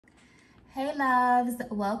Hey loves,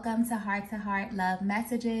 welcome to Heart Love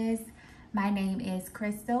Messages. My name is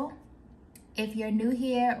Crystal. If you're new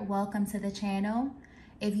here, welcome to the channel.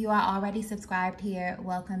 If you are already subscribed here,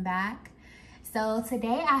 welcome back. So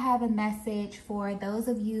today I have a message for those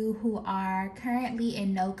of you who are currently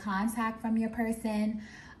in no contact from your person.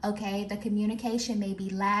 Okay, the communication may be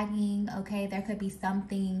lagging. Okay, there could be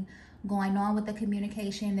something going on with the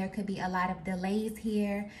communication. There could be a lot of delays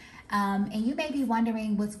here. And you may be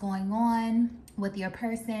wondering what's going on with your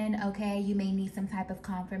person. Okay, you may need some type of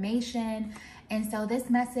confirmation. And so this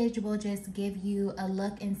message will just give you a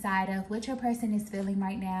look inside of what your person is feeling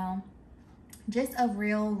right now. Just a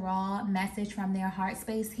real raw message from their heart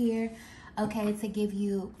space here, okay, to give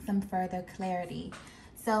you some further clarity.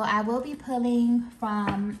 So I will be pulling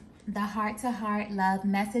from the Heart Love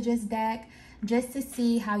Messages deck just to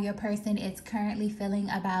see how your person is currently feeling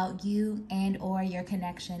about you and or your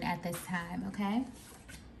connection at this time, okay?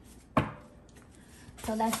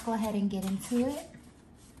 So let's go ahead and get into it.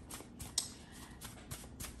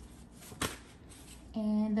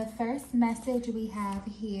 And the first message we have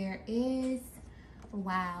here is,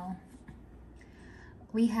 wow.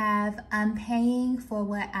 We have, I'm paying for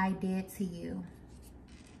what I did to you.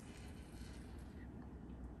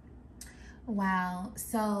 Wow.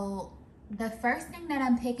 So the first thing that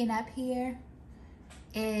I'm picking up here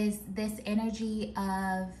is this energy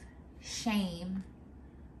of shame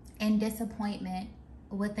and disappointment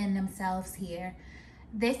within themselves here.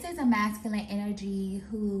 This is a masculine energy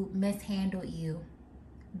who mishandled you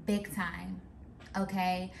big time.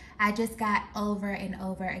 Okay, I just got over and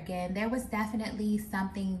over again. There was definitely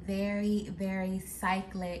something very, very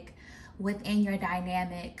cyclic within your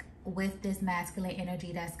dynamic with this masculine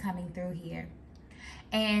energy that's coming through here.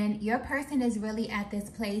 And your person is really at this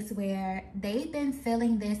place where they've been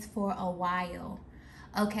feeling this for a while.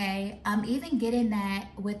 Okay, I'm even getting that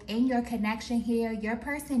within your connection here, your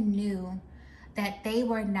person knew that they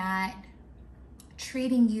were not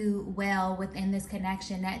treating you well within this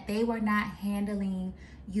connection, that they were not handling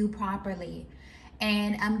you properly.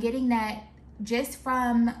 And I'm getting that just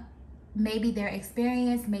from maybe their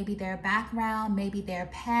experience, maybe their background, maybe their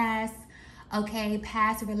past, okay,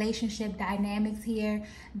 past relationship dynamics here.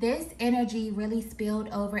 This energy really spilled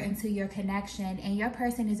over into your connection, and your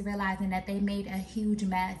person is realizing that they made a huge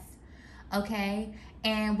mess, okay?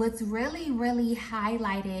 And what's really, really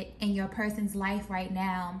highlighted in your person's life right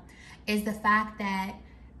now is the fact that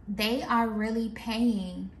they are really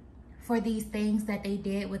paying for these things that they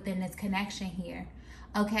did within this connection here,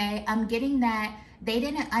 okay? I'm getting that they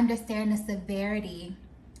didn't understand the severity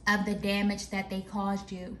of the damage that they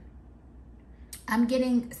caused you. I'm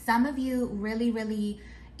getting some of you really, really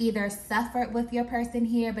either suffered with your person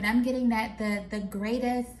here, but I'm getting that the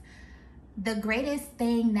greatest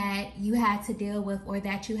thing that you had to deal with or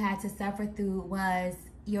that you had to suffer through was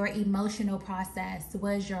your emotional process,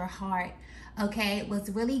 was your heart, okay? It was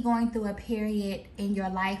really going through a period in your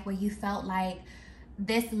life where you felt like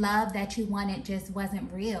this love that you wanted just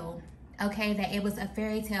wasn't real, okay? That it was a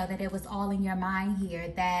fairy tale, that it was all in your mind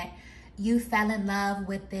here, that you fell in love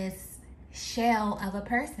with this shell of a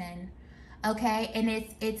person, okay? And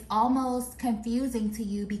it's almost confusing to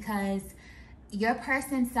you because your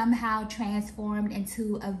person somehow transformed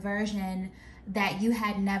into a version that you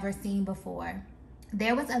had never seen before.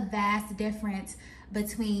 There was a vast difference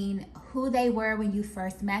between who they were when you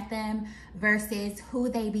first met them versus who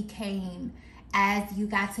they became as you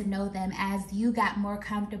got to know them, as you got more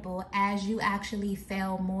comfortable, as you actually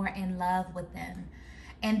fell more in love with them.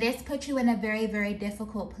 And this puts you in a very, very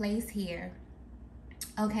difficult place here,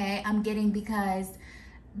 okay? I'm getting because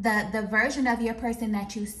the version of your person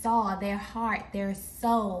that you saw, their heart, their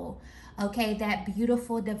soul, okay, that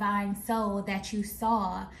beautiful divine soul that you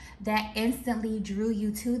saw, that instantly drew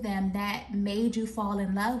you to them, that made you fall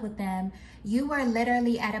in love with them, you were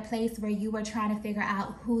literally at a place where you were trying to figure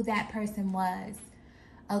out who that person was,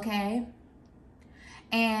 okay?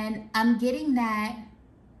 And I'm getting that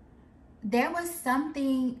there was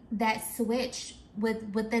something that switched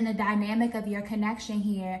within the dynamic of your connection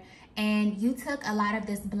here, and you took a lot of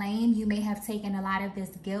this blame. You may have taken a lot of this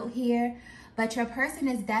guilt here, but your person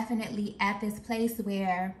is definitely at this place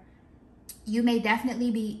where you may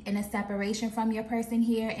definitely be in a separation from your person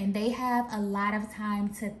here, and they have a lot of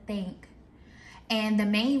time to think. And the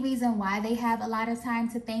main reason why they have a lot of time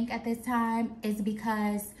to think at this time is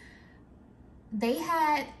because they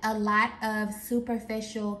had a lot of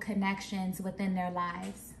superficial connections within their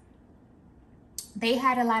lives. They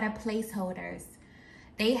had a lot of placeholders.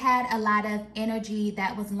 They had a lot of energy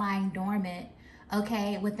that was lying dormant,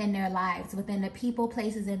 okay, within their lives, within the people,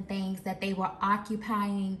 places, and things that they were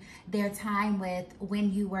occupying their time with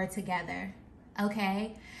when you were together,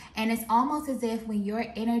 okay? And it's almost as if when your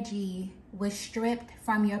energy was stripped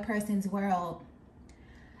from your person's world,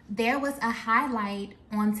 there was a highlight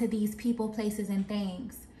onto these people, places, and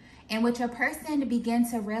things. And what your person began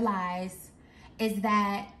to realize is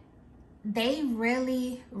that they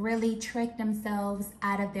really, really tricked themselves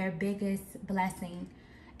out of their biggest blessing.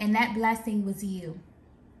 And that blessing was you,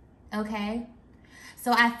 okay?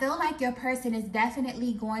 So I feel like your person is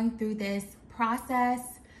definitely going through this process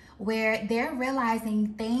where they're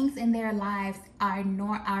realizing things in their lives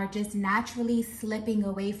are just naturally slipping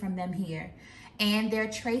away from them here. And they're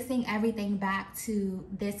tracing everything back to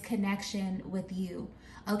this connection with you.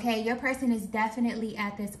 Okay, your person is definitely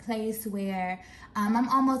at this place where I'm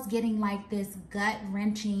almost getting like this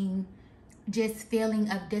gut-wrenching just feeling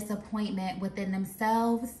of disappointment within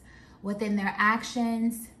themselves, within their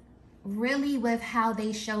actions, really with how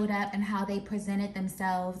they showed up and how they presented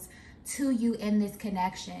themselves to you in this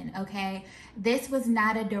connection, okay? This was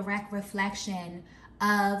not a direct reflection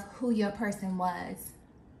of who your person was.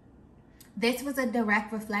 This was a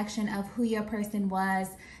direct reflection of who your person was,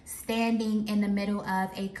 standing in the middle of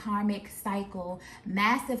a karmic cycle,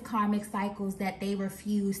 massive karmic cycles that they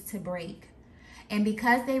refused to break. And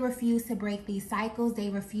because they refused to break these cycles, they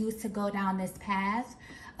refused to go down this path,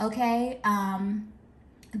 okay?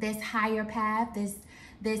 This higher path,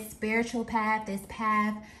 this spiritual path, this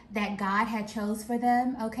path that God had chose for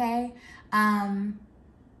them, okay?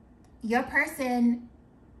 Your person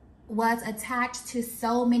was attached to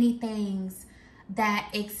so many things that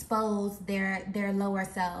exposed their lower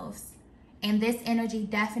selves. And this energy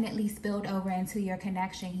definitely spilled over into your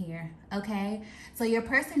connection here, okay? So your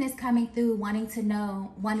person is coming through wanting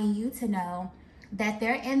you to know that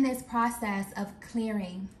they're in this process of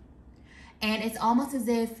clearing. And it's almost as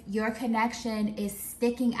if your connection is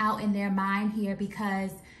sticking out in their mind here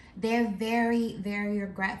because they're very, very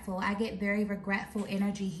regretful. I get very regretful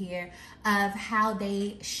energy here of how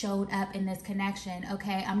they showed up in this connection,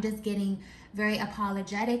 okay? I'm just getting very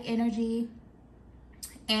apologetic energy.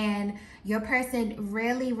 And your person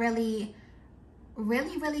really, really,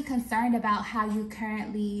 really, really concerned about how you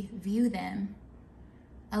currently view them,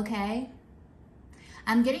 okay?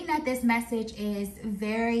 I'm getting that this message is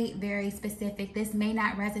very, very specific. This may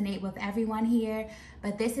not resonate with everyone here,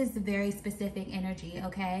 but this is very specific energy,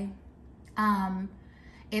 okay?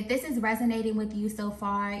 If this is resonating with you so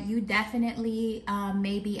far, you definitely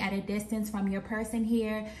may be at a distance from your person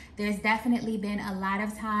here. There's definitely been a lot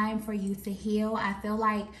of time for you to heal. I feel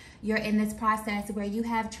like you're in this process where you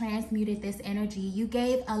have transmuted this energy. You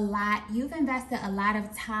gave a lot, you've invested a lot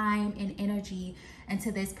of time and energy into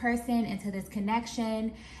this person, into this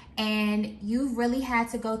connection, and you've really had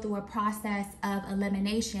to go through a process of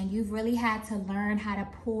elimination. You've really had to learn how to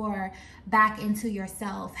pour back into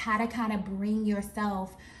yourself, how to kind of bring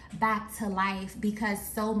yourself back to life, because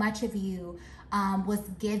so much of you was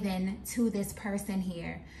given to this person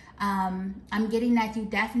here. I'm getting that you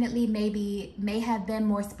definitely may have been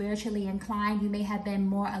more spiritually inclined. You may have been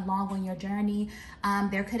more along on your journey.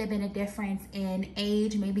 There could have been a difference in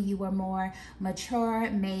age. Maybe you were more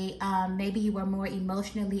mature. Maybe you were more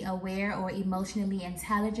emotionally aware or emotionally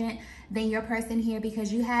intelligent than your person here,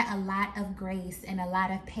 because you had a lot of grace and a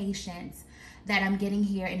lot of patience that I'm getting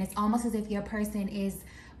here. And it's almost as if your person is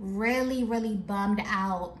really, really bummed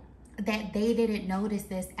out that they didn't notice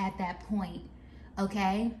this at that point,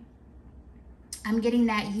 okay? I'm getting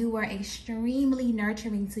that you were extremely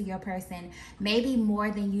nurturing to your person, maybe more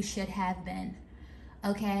than you should have been,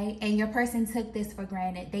 okay? And your person took this for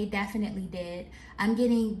granted. They definitely did. I'm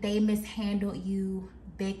getting they mishandled you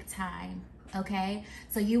big time, okay?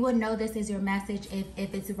 So you will know this is your message if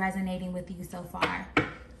it's resonating with you so far.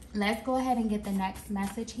 Let's go ahead and get the next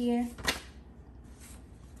message here.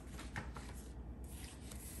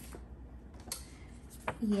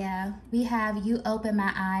 Yeah, we have you open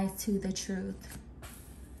my eyes to the truth.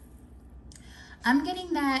 I'm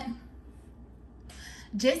getting that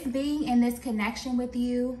just being in this connection with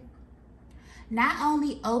you not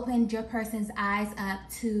only opened your person's eyes up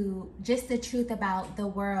to just the truth about the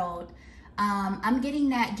world. I'm getting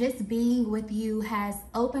that just being with you has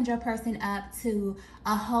opened your person up to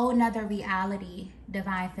a whole nother reality,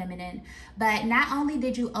 Divine Feminine. But not only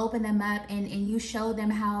did you open them up and you show them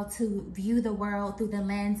how to view the world through the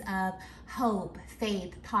lens of hope,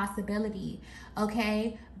 faith, possibility,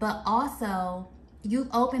 okay? But also, you've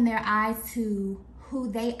opened their eyes to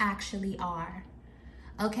who they actually are,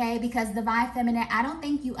 okay? Because Divine Feminine, I don't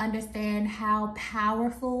think you understand how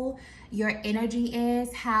powerful your energy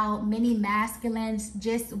is, how many masculines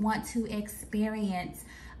just want to experience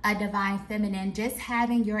a Divine Feminine. Just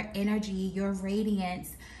having your energy, your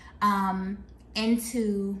radiance,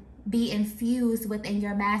 be infused within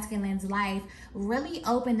your masculine's life, really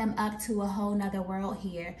open them up to a whole nother world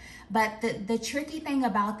here. But the tricky thing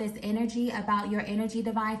about this energy, about your energy,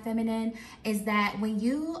 Divine Feminine, is that when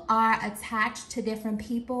you are attached to different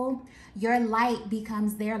people, your light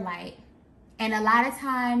becomes their light. And a lot of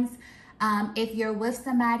times, if you're with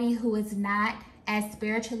somebody who is not as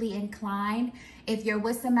spiritually inclined, if you're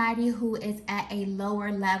with somebody who is at a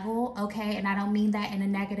lower level, okay, and I don't mean that in a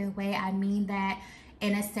negative way, I mean that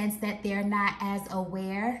in a sense that they're not as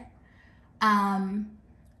aware,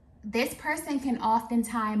 this person can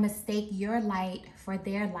oftentimes mistake your light for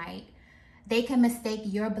their light. They can mistake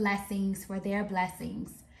your blessings for their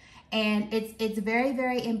blessings. And it's very,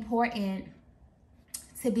 very important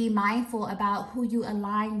to be mindful about who you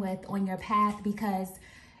align with on your path, because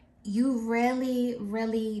you really,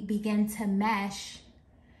 really begin to mesh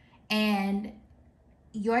and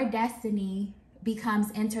your destiny becomes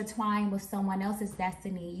intertwined with someone else's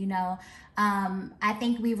destiny. You know, I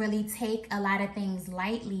think we really take a lot of things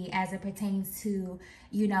lightly as it pertains to,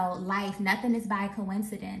 you know, life. Nothing is by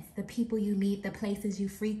coincidence. The people you meet, the places you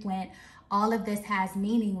frequent, all of this has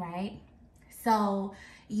meaning, right? So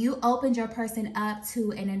you opened your person up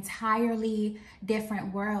to an entirely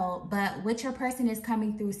different world. But what your person is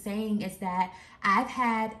coming through saying is that I've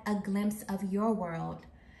had a glimpse of your world.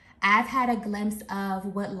 I've had a glimpse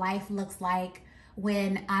of what life looks like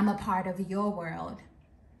when I'm a part of your world.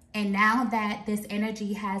 And now that this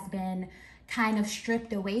energy has been kind of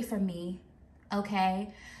stripped away from me,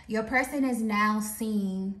 okay, your person is now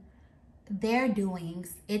seeing their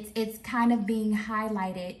doings. It's kind of being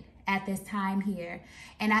highlighted at this time here.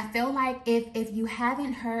 And I feel like if you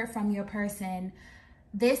haven't heard from your person,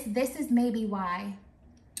 this is maybe why.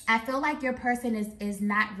 I feel like your person is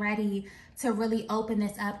not ready to really open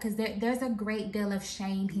this up, because there's a great deal of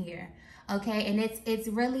shame here, okay? And it's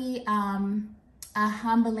really a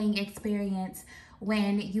humbling experience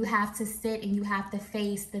when you have to sit and you have to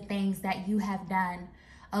face the things that you have done,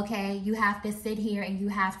 okay? You have to sit here and you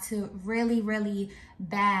have to really, really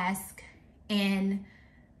bask in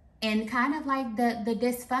kind of like the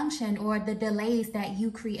dysfunction or the delays that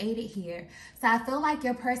you created here. So I feel like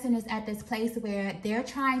your person is at this place where they're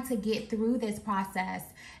trying to get through this process.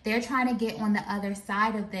 They're trying to get on the other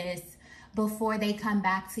side of this before they come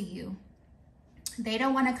back to you. They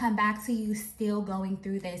don't want to come back to you still going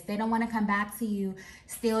through this. They don't want to come back to you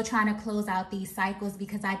still trying to close out these cycles,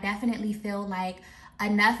 because I definitely feel like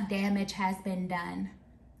enough damage has been done,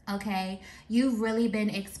 okay? You've really been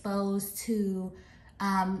exposed to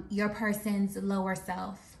your person's lower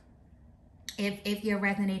self, if you're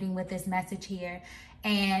resonating with this message here.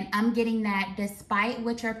 And I'm getting that despite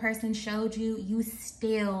what your person showed you, you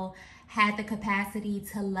still had the capacity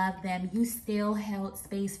to love them. You still held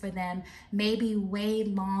space for them, maybe way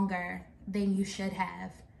longer than you should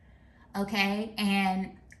have, okay?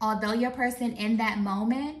 And although your person in that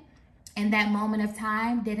moment of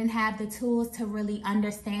time didn't have the tools to really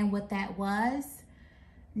understand what that was,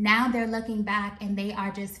 now they're looking back and they are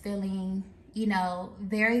just feeling, you know,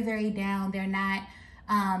 very, very down. They're not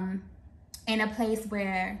in a place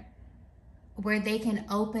where they can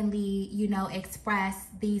openly, you know, express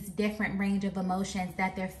these different range of emotions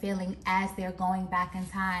that they're feeling as they're going back in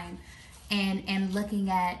time and looking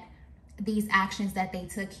at these actions that they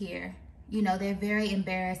took here. You know, they're very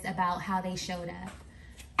embarrassed about how they showed up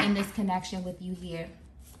in this connection with you here.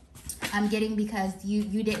 I'm getting because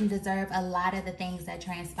you didn't deserve a lot of the things that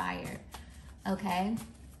transpired, okay?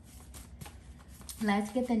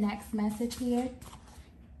 Let's get the next message here.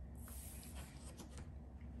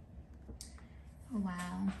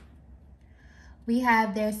 Wow. We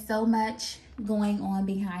have, there's so much going on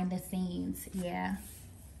behind the scenes. Yeah,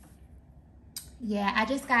 I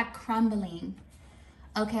just got crumbling,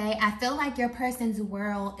 okay? I feel like your person's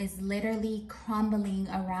world is literally crumbling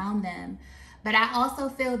around them. But I also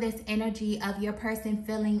feel this energy of your person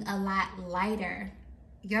feeling a lot lighter.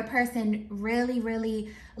 Your person really,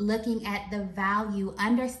 really looking at the value,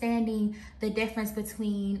 understanding the difference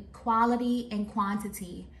between quality and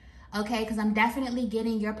quantity. Okay, because I'm definitely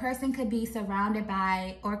getting your person could be surrounded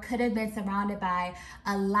by, or could have been surrounded by,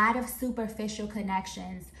 a lot of superficial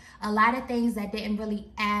connections, a lot of things that didn't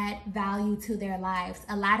really add value to their lives,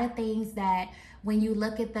 a lot of things that when you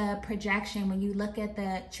look at the projection, when you look at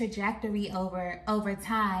the trajectory over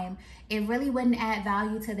time, it really wouldn't add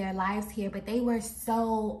value to their lives here, but they were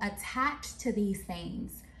so attached to these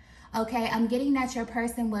things. Okay, I'm getting that your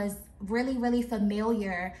person was really, really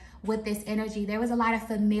familiar with this energy. There was a lot of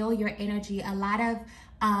familiar energy, a lot of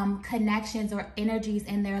connections or energies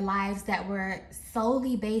in their lives that were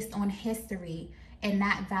solely based on history and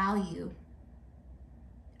not value.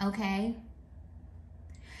 Okay.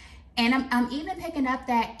 And I'm even picking up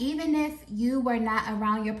that even if you were not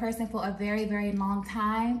around your person for a very, very long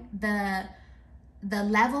time, the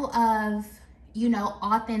level of, you know,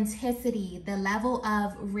 authenticity, the level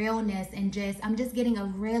of realness, and I'm just getting a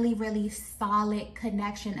really, really solid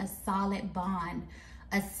connection, a solid bond,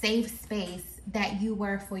 a safe space that you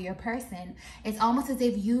were for your person. It's almost as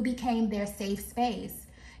if you became their safe space.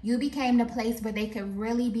 You became the place where they could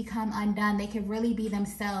really become undone. They could really be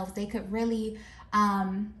themselves. They could really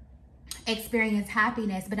experience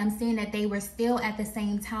happiness. But I'm seeing that they were still at the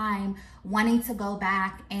same time wanting to go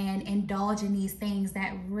back and indulge in these things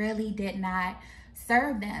that really did not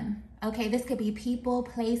serve them. Okay, this could be people,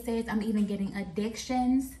 places. I'm even getting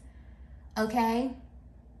addictions. Okay.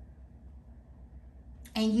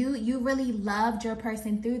 And you really loved your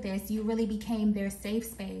person through this. You really became their safe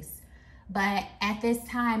space. But at this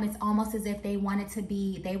time, it's almost as if they wanted to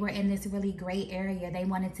be, they were in this really gray area. They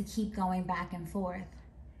wanted to keep going back and forth.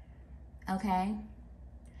 Okay.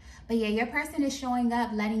 But yeah, your person is showing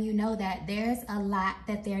up, letting you know that there's a lot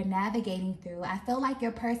that they're navigating through. I feel like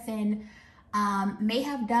your person may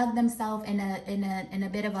have dug themselves in a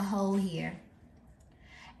bit of a hole here.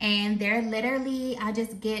 And they're literally, I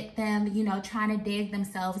just get them, you know, trying to dig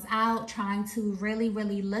themselves out, trying to really,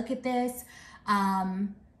 really look at this.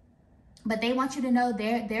 But they want you to know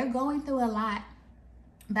they're going through a lot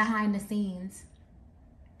behind the scenes.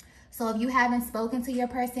 So if you haven't spoken to your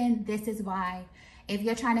person, this is why. If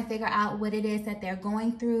you're trying to figure out what it is that they're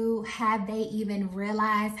going through, have they even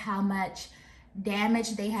realized how much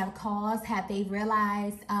damage they have caused? Have they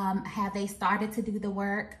realized, have they started to do the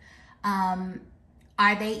work?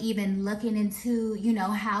 Are they even looking into, you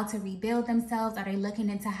know, how to rebuild themselves? Are they looking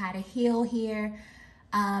into how to heal here?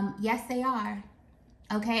 Yes, they are.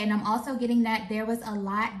 Okay, and I'm also getting that there was a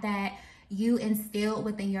lot that you instilled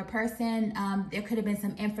within your person. There could have been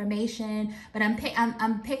some information, but I'm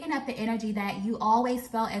picking up the energy that you always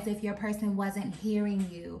felt as if your person wasn't hearing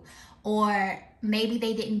you, or maybe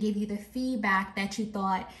they didn't give you the feedback that you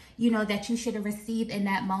thought, you know, that you should have received in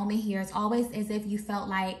that moment here. It's always as if you felt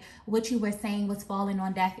like what you were saying was falling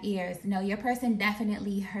on deaf ears. No, your person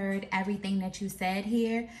definitely heard everything that you said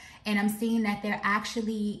here, and I'm seeing that they're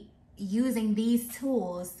actually using these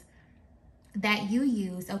tools that you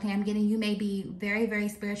use. Okay, I'm getting you may be very, very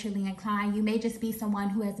spiritually inclined. You may just be someone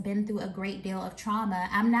who has been through a great deal of trauma.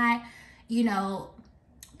 I'm not, you know,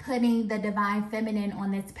 putting the divine feminine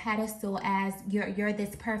on this pedestal as you're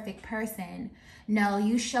this perfect person. No,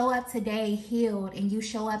 you show up today healed, and you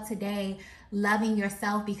show up today loving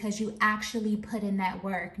yourself because you actually put in that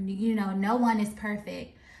work. You know, no one is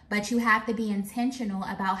perfect, but you have to be intentional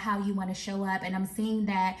about how you want to show up. And I'm seeing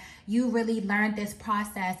that you really learned this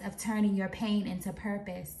process of turning your pain into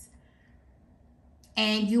purpose.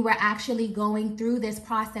 And you were actually going through this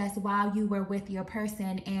process while you were with your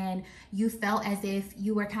person, and you felt as if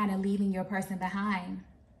you were kind of leaving your person behind.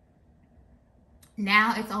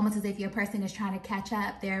 Now it's almost as if your person is trying to catch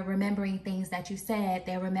up. They're remembering things that you said.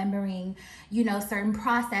 They're remembering, you know, certain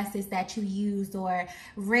processes that you used, or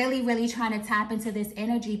really, really trying to tap into this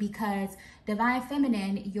energy, because divine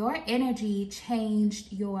feminine, your energy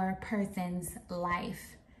changed your person's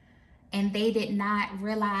life. And they did not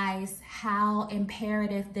realize how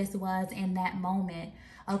imperative this was in that moment.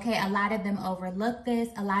 Okay, a lot of them overlooked this.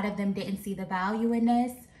 A lot of them didn't see the value in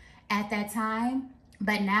this at that time.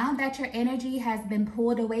 But now that your energy has been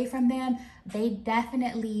pulled away from them, they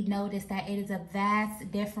definitely notice that it is a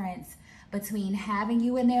vast difference between having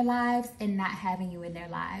you in their lives and not having you in their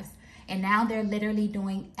lives. And now they're literally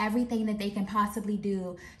doing everything that they can possibly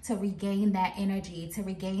do to regain that energy, to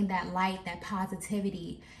regain that light, that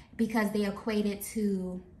positivity, because they equate it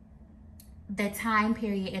to the time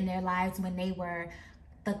period in their lives when they were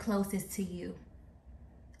the closest to you.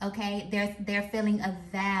 Okay, they're feeling a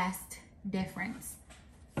vast difference.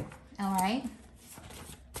 All right,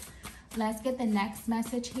 let's get the next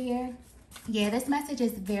message here. Yeah, this message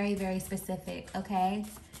is very, very specific. Okay,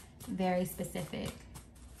 very specific.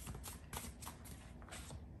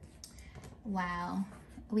 Wow,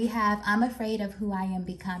 we have, I'm afraid of who I am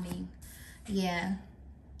becoming. Yeah,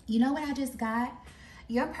 you know what I just got?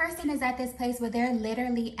 Your person is at this place where they're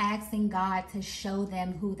literally asking God to show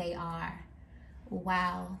them who they are.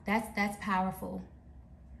 Wow, that's powerful.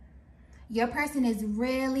 Your person is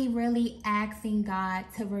really, really asking God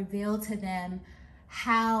to reveal to them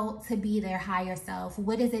how to be their higher self.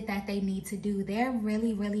 What is it that they need to do? They're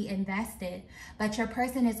really, really invested. But your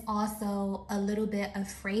person is also a little bit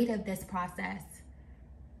afraid of this process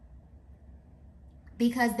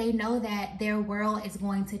because they know that their world is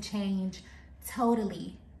going to change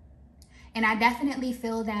totally. And I definitely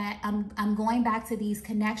feel that I'm going back to these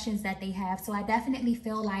connections that they have. So I definitely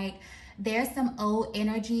feel like there's some old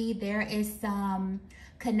energy. There is some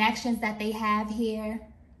connections that they have here.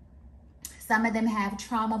 Some of them have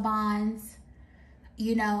trauma bonds,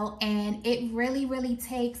 you know, and it really, really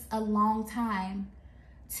takes a long time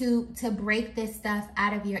to break this stuff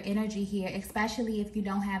out of your energy here, especially if you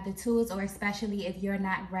don't have the tools or especially if you're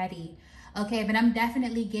not ready. Okay, but I'm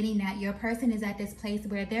definitely getting that your person is at this place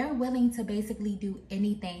where they're willing to basically do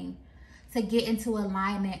anything to get into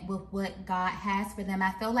alignment with what God has for them.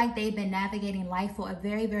 I feel like they've been navigating life for a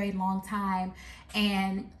very, very long time,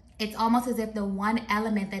 and it's almost as if the one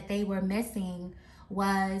element that they were missing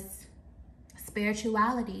was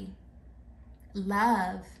spirituality,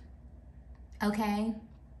 love, okay?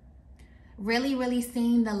 Really, really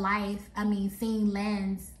seeing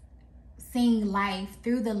seeing life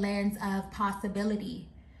through the lens of possibility,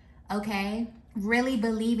 okay? Really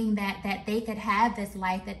believing that they could have this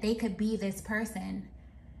life, that they could be this person.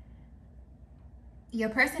 Your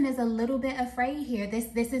person is a little bit afraid here.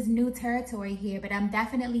 This is new territory here, but I'm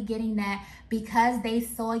definitely getting that because they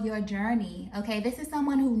saw your journey, okay? This is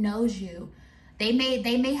someone who knows you. They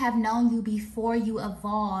may have known you before you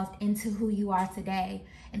evolved into who you are today.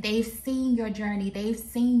 And they've seen your journey. They've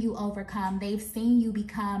seen you overcome. They've seen you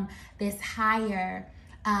become this higher,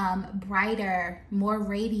 brighter, more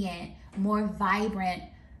radiant, more vibrant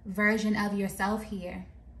version of yourself here.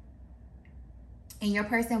 And your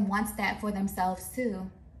person wants that for themselves too.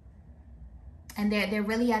 And they're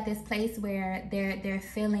really at this place where they're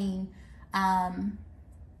feeling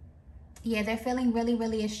they're feeling really,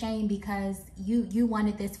 really ashamed because you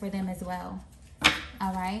wanted this for them as well.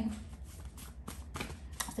 All right.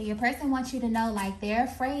 So your person wants you to know, like, they're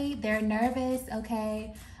afraid, they're nervous,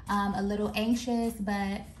 okay, a little anxious,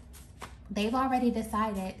 but they've already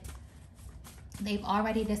decided. They've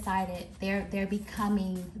already decided they're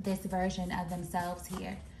becoming this version of themselves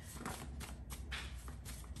here.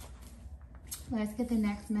 Let's get the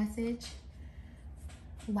next message.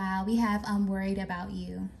 Wow, we have I'm worried about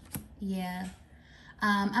you. Yeah.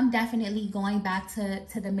 I'm definitely going back to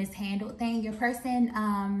the mishandled thing. Your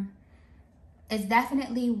person is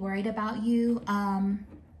definitely worried about you.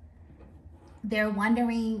 They're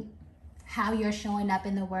wondering how you're showing up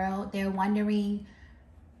in the world. They're wondering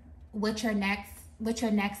what your next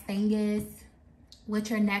thing is, what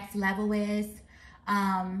your next level is.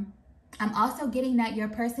 I'm also getting that your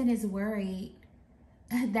person is worried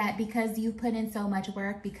that because you put in so much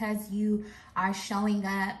work, because you are showing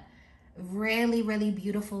up really, really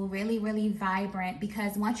beautiful, really, really vibrant,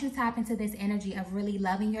 because once you tap into this energy of really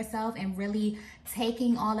loving yourself and really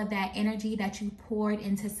taking all of that energy that you poured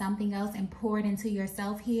into something else and poured into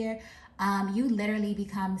yourself here, you literally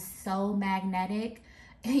become so magnetic.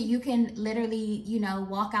 You can literally, you know,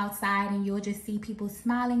 walk outside and you'll just see people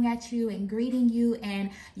smiling at you and greeting you,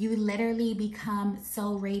 and you literally become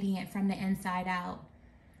so radiant from the inside out.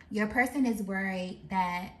 Your person is worried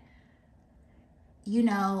that, you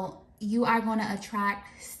know, you are going to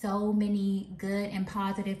attract so many good and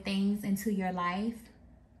positive things into your life,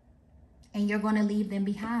 and you're going to leave them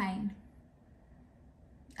behind.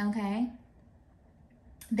 Okay?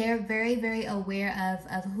 They're very, very aware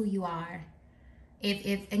of who you are.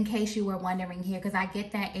 If in case you were wondering here, because I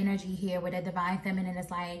get that energy here with a divine feminine.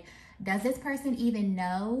 It's like, does this person even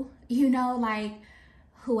know, you know, like,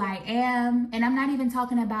 who I am? And I'm not even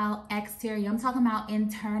talking about exterior. I'm talking about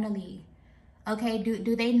internally. Okay,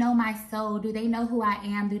 do they know my soul? Do they know who I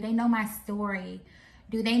am? Do they know my story?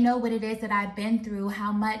 Do they know what it is that I've been through?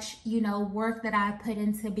 How much, you know, work that I put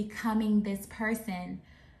into becoming this person?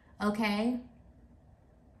 Okay?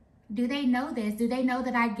 Do they know this? Do they know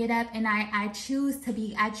that I get up and I choose to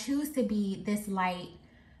be this light?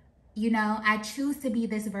 You know, I choose to be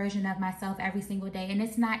this version of myself every single day, and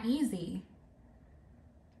it's not easy.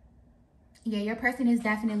 Yeah, your person is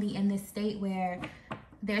definitely in this state where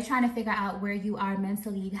they're trying to figure out where you are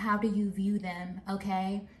mentally. How do you view them?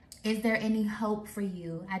 Okay. Is there any hope for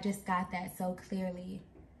you? I just got that so clearly.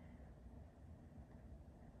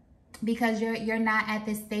 Because you're not at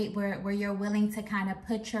this state where you're willing to kind of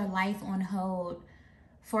put your life on hold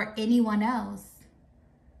for anyone else.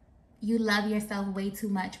 You love yourself way too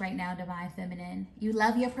much right now, Divine Feminine. You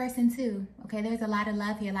love your person too. Okay, there's a lot of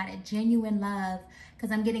love here, a lot of genuine love,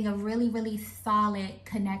 because I'm getting a really, really solid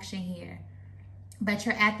connection here. But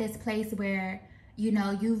you're at this place where You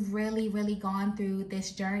know, you've really, really gone through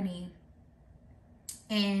this journey,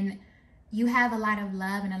 and you have a lot of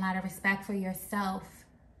love and a lot of respect for yourself,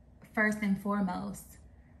 first and foremost.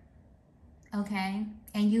 Okay?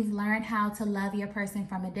 And you've learned how to love your person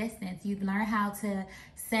from a distance. You've learned how to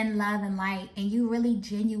send love and light, and you really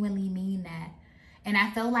genuinely mean that. And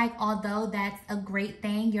I feel like although that's a great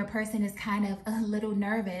thing, your person is kind of a little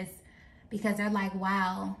nervous because they're like,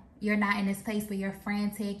 wow, you're not in this place where you're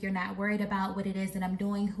frantic. You're not worried about what it is that I'm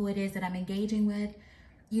doing, who it is that I'm engaging with.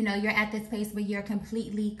 You know, you're at this place where you're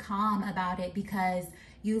completely calm about it because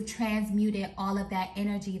you've transmuted all of that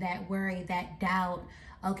energy, that worry, that doubt,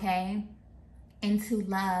 okay, into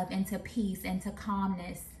love, into peace, into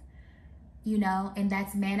calmness, you know, and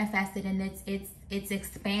that's manifested, and it's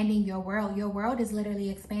expanding your world. Your world is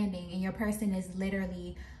literally expanding, and your person is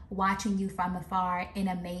literally watching you from afar in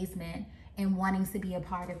amazement and wanting to be a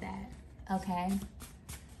part of that, okay?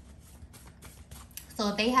 So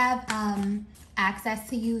if they have access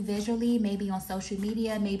to you visually, maybe on social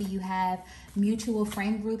media, maybe you have mutual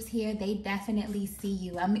friend groups here, they definitely see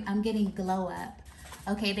you. I'm getting glow up.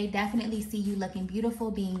 Okay, they definitely see you looking beautiful,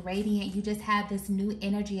 being radiant. You just have this new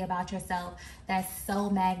energy about yourself that's so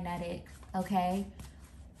magnetic, okay?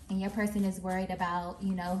 And your person is worried about,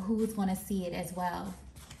 you know, who's going to see it as well.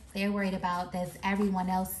 They're worried about, does everyone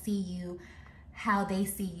else see you how they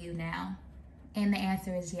see you now? And the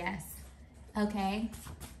answer is yes. Okay?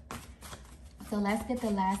 So let's get the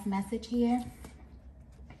last message here.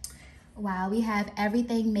 Wow, we have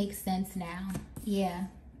everything makes sense now. Yeah.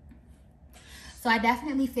 So I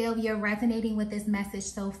definitely feel you're resonating with this message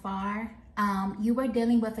so far. You were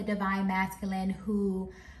dealing with a divine masculine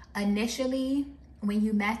who initially, when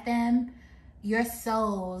you met them, your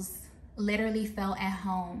souls literally felt at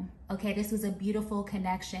home. Okay, this was a beautiful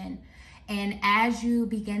connection. And as you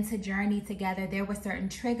begin to journey together, there were certain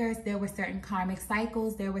triggers, there were certain karmic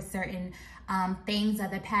cycles, there were certain things of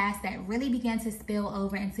the past that really began to spill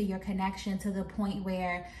over into your connection to the point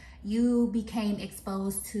where you became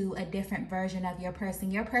exposed to a different version of your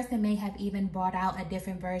person. Your person may have even brought out a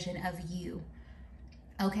different version of you,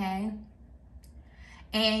 okay?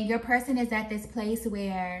 And your person is at this place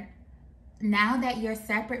where now that you're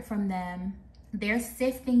separate from them, they're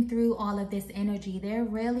sifting through all of this energy.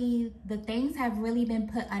 The things have really been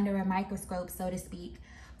put under a microscope, so to speak,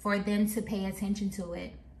 for them to pay attention to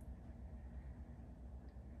it.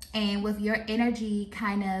 And with your energy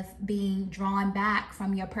kind of being drawn back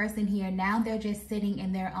from your person here, now they're just sitting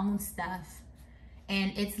in their own stuff.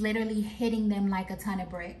 And it's literally hitting them like a ton of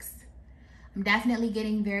bricks. I'm definitely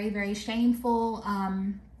getting very, very shameful.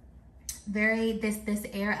 This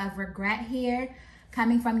air of regret here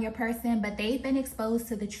coming from your person, but they've been exposed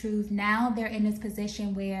to the truth. Now they're in this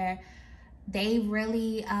position where they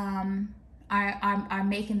really are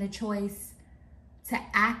making the choice to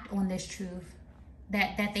act on this truth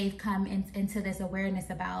that they've come into this awareness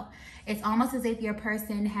about. It's almost as if your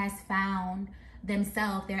person has found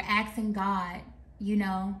themselves. They're asking God, you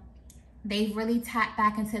know, they've really tapped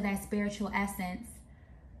back into that spiritual essence.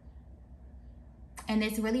 And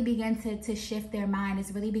it's really begun to shift their mind.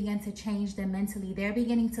 It's really begun to change them mentally. They're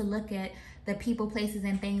beginning to look at the people, places,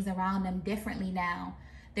 and things around them differently now.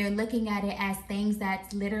 They're looking at it as things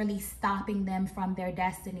that's literally stopping them from their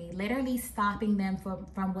destiny, literally stopping them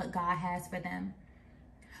from what God has for them.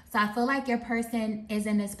 So I feel like your person is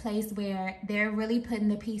in this place where they're really putting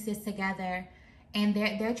the pieces together, and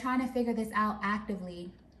they're trying to figure this out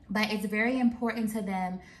actively. But it's very important to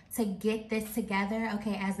them to get this together,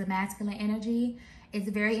 okay, as the masculine energy. It's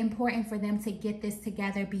very important for them to get this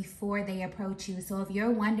together before they approach you. So if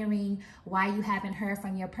you're wondering why you haven't heard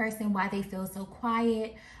from your person, why they feel so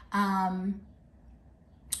quiet,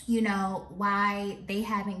 you know, why they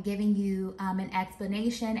haven't given you an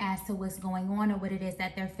explanation as to what's going on or what it is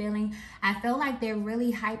that they're feeling, I feel like they're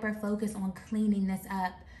really hyper focused on cleaning this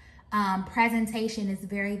up. Presentation is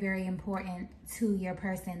very, very important to your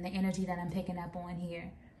person, the energy that I'm picking up on here.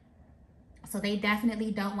 So they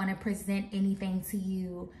definitely don't want to present anything to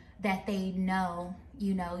you that they know,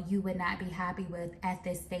 you know, you would not be happy with at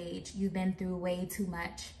this stage. You've been through way too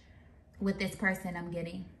much with this person, I'm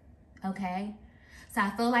getting, okay? So I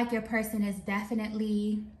feel like your person is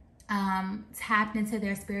definitely tapped into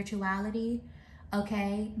their spirituality,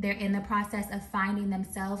 okay? They're in the process of finding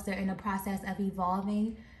themselves. They're in the process of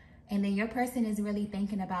evolving. And then your person is really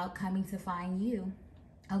thinking about coming to find you,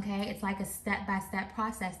 okay? It's like a step-by-step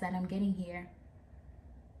process that I'm getting here.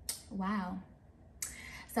 Wow.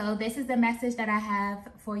 So this is the message that I have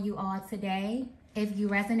for you all today. If you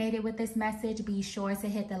resonated with this message, be sure to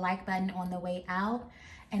hit the like button on the way out.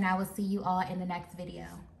 And I will see you all in the next video.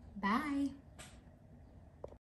 Bye.